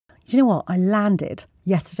Do you know what? I landed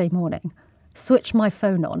yesterday morning, switched my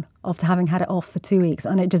phone on after having had it off for 2 weeks,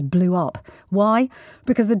 and it just blew up. Why?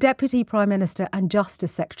 Because the Deputy Prime Minister and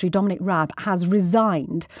Justice Secretary, Dominic Raab, has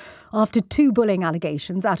resigned after 2 bullying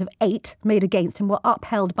allegations out of 8 made against him were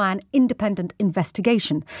upheld by an independent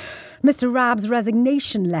investigation. Mr. Raab's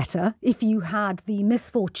resignation letter, if you had the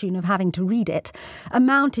misfortune of having to read it,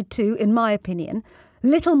 amounted to, in my opinion,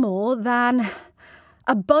 little more than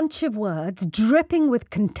a bunch of words dripping with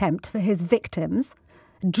contempt for his victims,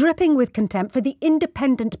 dripping with contempt for the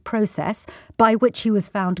independent process by which he was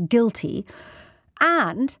found guilty,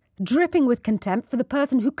 and dripping with contempt for the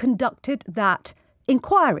person who conducted that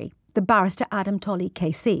inquiry, the barrister Adam Tolley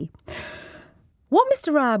KC. What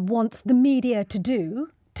Mr. Raab wants the media to do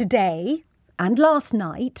today and last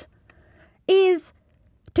night is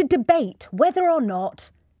to debate whether or not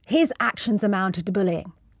his actions amounted to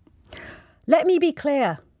bullying. Let me be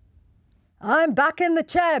clear. I'm back in the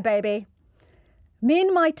chair, baby. Me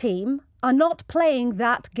and my team are not playing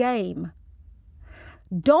that game.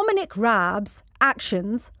 Dominic Raab's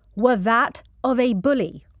actions were that of a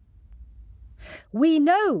bully. We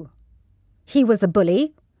know he was a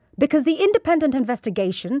bully because the independent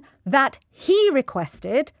investigation that he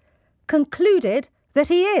requested concluded that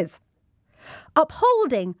he is.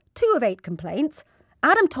 Upholding 2 of 8 complaints,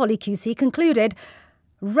 Adam Tolley QC concluded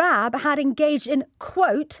Raab had engaged in,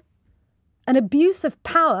 quote, an abuse of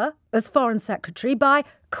power as Foreign Secretary by,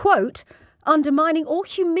 quote, undermining or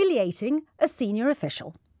humiliating a senior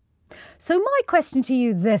official. So my question to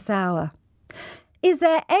you this hour, is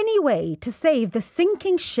there any way to save the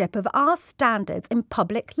sinking ship of our standards in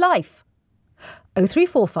public life?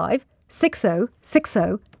 0345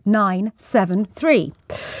 6060 973.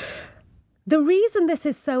 The reason this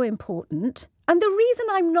is so important, and the reason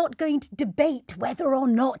I'm not going to debate whether or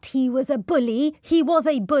not he was a bully,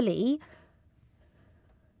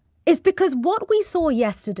 is because what we saw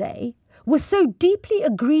yesterday was so deeply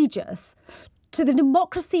egregious to the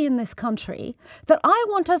democracy in this country that I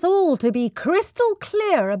want us all to be crystal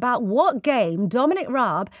clear about what game Dominic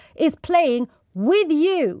Raab is playing with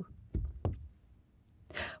you.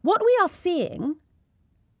 What we are seeing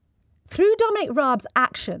through Dominic Raab's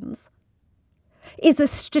actions is a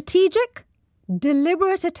strategic,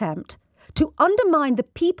 deliberate attempt to undermine the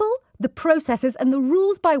people, the processes and the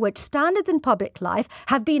rules by which standards in public life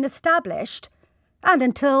have been established and,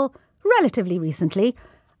 until relatively recently,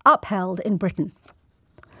 upheld in Britain.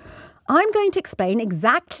 I'm going to explain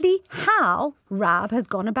exactly how Raab has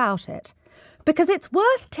gone about it, because it's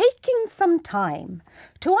worth taking some time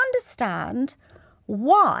to understand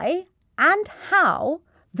why and how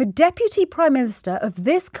the Deputy Prime Minister of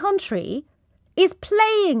this country is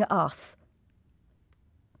playing us.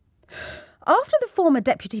 After the former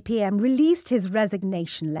Deputy PM released his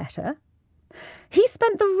resignation letter, he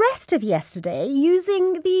spent the rest of yesterday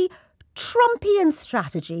using the Trumpian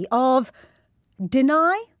strategy of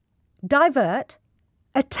deny, divert,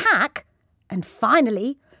 attack, and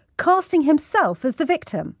finally casting himself as the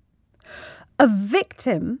victim. A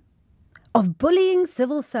victim of bullying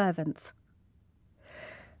civil servants.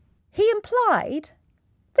 He implied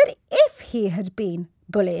that if he had been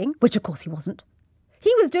bullying, which of course he wasn't,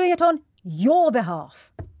 he was doing it on your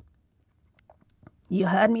behalf. You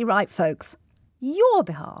heard me right, folks. Your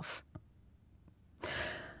behalf.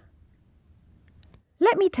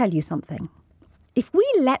 Let me tell you something. If we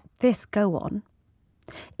let this go on,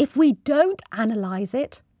 if we don't analyse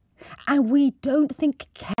it, and we don't think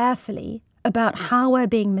carefully about how we're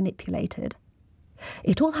being manipulated,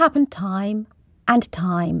 it will happen time and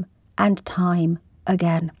time and time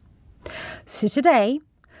again. So today,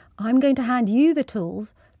 I'm going to hand you the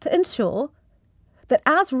tools to ensure that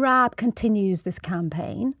as Raab continues this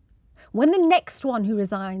campaign, when the next one who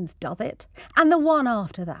resigns does it, and the one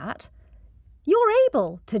after that, you're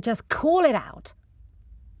able to just call it out.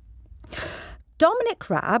 Dominic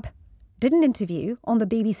Raab did an interview on the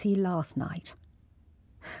BBC last night.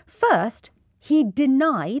 First, he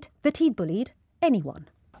denied that he'd bullied anyone.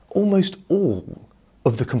 Almost all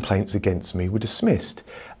of the complaints against me were dismissed.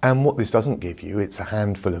 And what this doesn't give you, it's a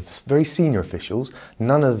handful of very senior officials.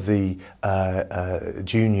 None of the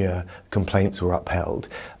junior complaints were upheld.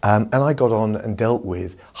 And I got on and dealt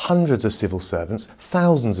with hundreds of civil servants,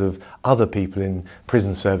 thousands of other people in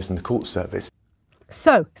prison service and the court service.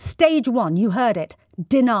 So, stage 1, you heard it,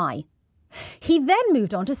 deny. He then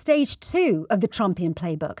moved on to stage 2 of the Trumpian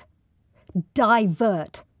playbook,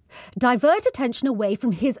 divert. Divert attention away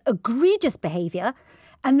from his egregious behaviour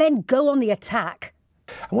and then go on the attack.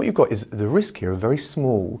 And what you've got is the risk here of a very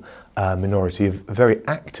small minority of very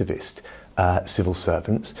activist civil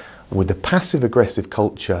servants with the passive-aggressive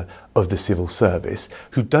culture of the civil service,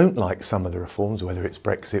 who don't like some of the reforms, whether it's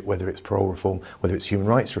Brexit, whether it's parole reform, whether it's human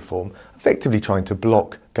rights reform, effectively trying to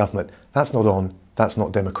block government. That's not on, that's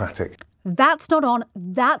not democratic. That's not on,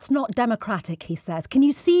 that's not democratic, he says. Can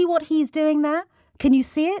you see what he's doing there? Can you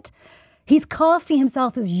see it? He's casting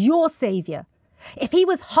himself as your saviour. If he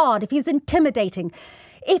was hard, if he was intimidating,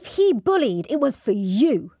 if he bullied, it was for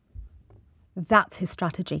you. That's his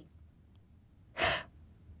strategy.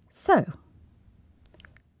 So,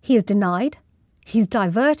 he is denied, he's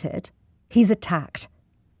diverted, he's attacked.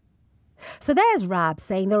 So there's Raab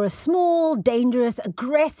saying there are a small, dangerous,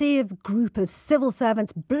 aggressive group of civil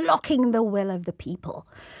servants blocking the will of the people.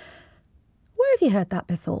 Where have you heard that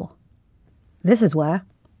before? This is where.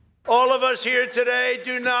 All of us here today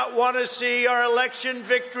do not want to see our election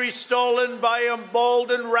victory stolen by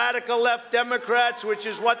emboldened radical left Democrats, which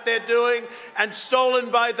is what they're doing, and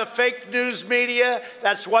stolen by the fake news media.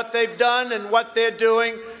 That's what they've done and what they're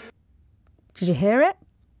doing. Did you hear it?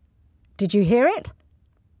 Did you hear it?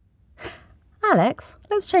 Alex,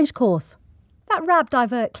 let's change course. That Raab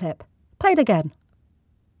divert clip. Play it again.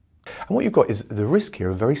 And what you've got is the risk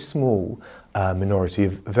here of a very small minority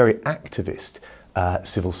of very activist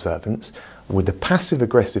civil servants with the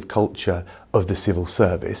passive-aggressive culture of the civil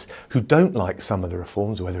service, who don't like some of the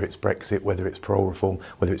reforms, whether it's Brexit, whether it's parole reform,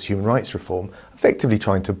 whether it's human rights reform, effectively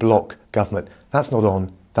trying to block government. That's not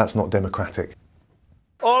on, that's not democratic.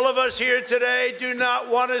 All of us here today do not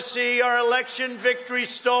want to see our election victory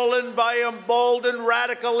stolen by emboldened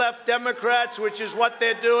radical left Democrats, which is what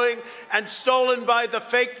they're doing, and stolen by the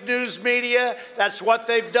fake news media. That's what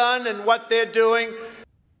they've done and what they're doing.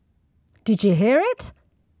 Did you hear it?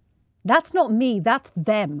 That's not me, that's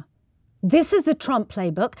them. This is the Trump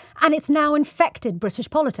playbook, and it's now infected British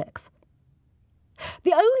politics.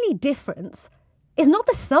 The only difference is not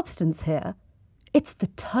the substance here, it's the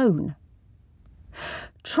tone.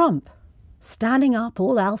 Trump, standing up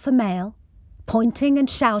all alpha male, pointing and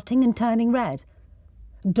shouting and turning red.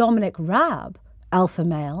 Dominic Raab, alpha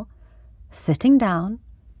male, sitting down,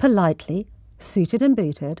 politely, suited and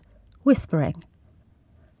booted, whispering.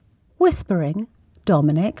 Whispering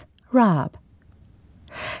Dominic Raab.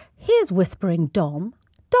 Here's whispering Dom,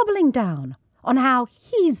 doubling down on how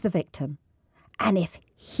he's the victim. And if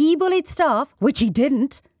he bullied staff, which he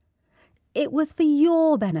didn't, it was for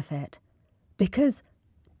your benefit. Because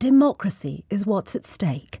democracy is what's at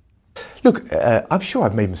stake. Look, I'm sure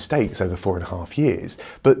I've made mistakes over 4.5 years,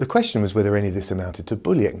 but the question was whether any of this amounted to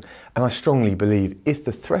bullying. And I strongly believe if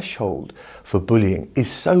the threshold for bullying is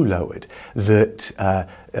so lowered that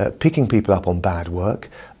picking people up on bad work,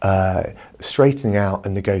 straightening out a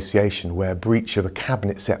negotiation where a breach of a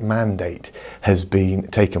cabinet set mandate has been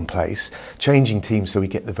taken place, changing teams so we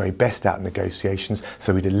get the very best out of negotiations,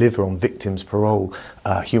 so we deliver on victims' parole,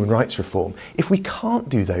 human rights reform. If we can't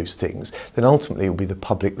do those things, then ultimately it will be the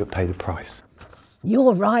public that pay the price.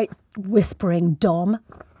 You're right, whispering Dom.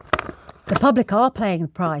 The public are paying the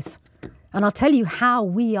price. And I'll tell you how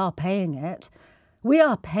we are paying it. We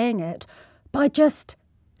are paying it by just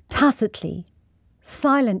tacitly,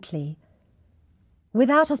 silently,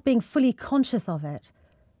 without us being fully conscious of it,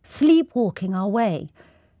 sleepwalking our way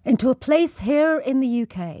into a place here in the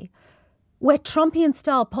UK where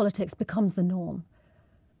Trumpian-style politics becomes the norm.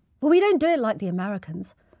 But we don't do it like the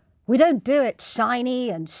Americans. We don't do it shiny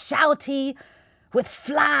and shouty with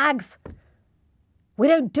flags. We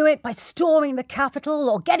don't do it by storming the Capitol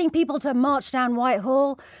or getting people to march down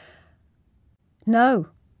Whitehall. No,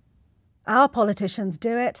 our politicians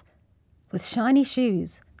do it with shiny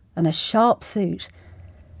shoes and a sharp suit,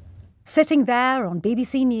 sitting there on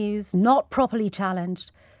BBC News, not properly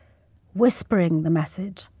challenged, whispering the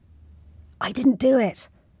message. I didn't do it.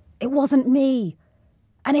 It wasn't me.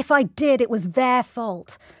 And if I did, it was their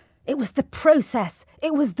fault. It was the process.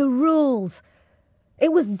 It was the rules.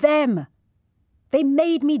 It was them. They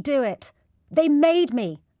made me do it. They made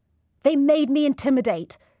me. They made me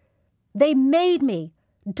intimidate. They made me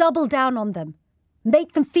double down on them,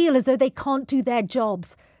 make them feel as though they can't do their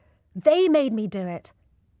jobs. They made me do it.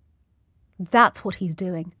 That's what he's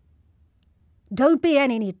doing. Don't be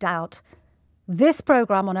in any doubt. This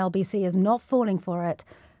programme on LBC is not falling for it.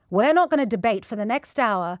 We're not going to debate for the next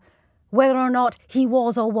hour whether or not he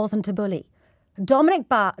was or wasn't a bully. Dominic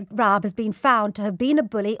Raab has been found to have been a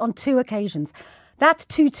bully on 2 occasions. That's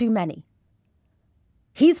too many.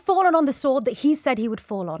 He's fallen on the sword that he said he would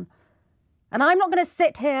fall on. And I'm not going to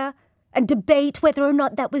sit here and debate whether or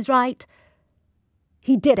not that was right.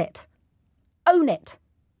 He did it. Own it.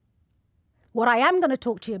 What I am going to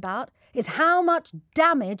talk to you about is how much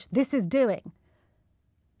damage this is doing.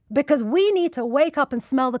 Because we need to wake up and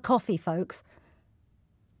smell the coffee, folks.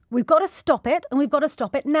 We've got to stop it, and we've got to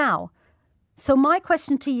stop it now. So my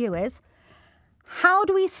question to you is, how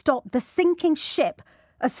do we stop the sinking ship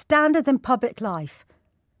of standards in public life?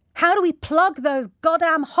 How do we plug those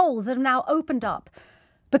goddamn holes that have now opened up?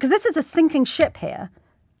 Because this is a sinking ship here.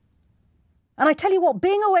 And I tell you what,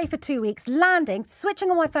 being away for 2 weeks, landing,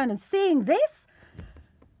 switching on my phone and seeing this,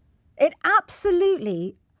 it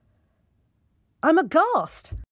absolutely, I'm aghast.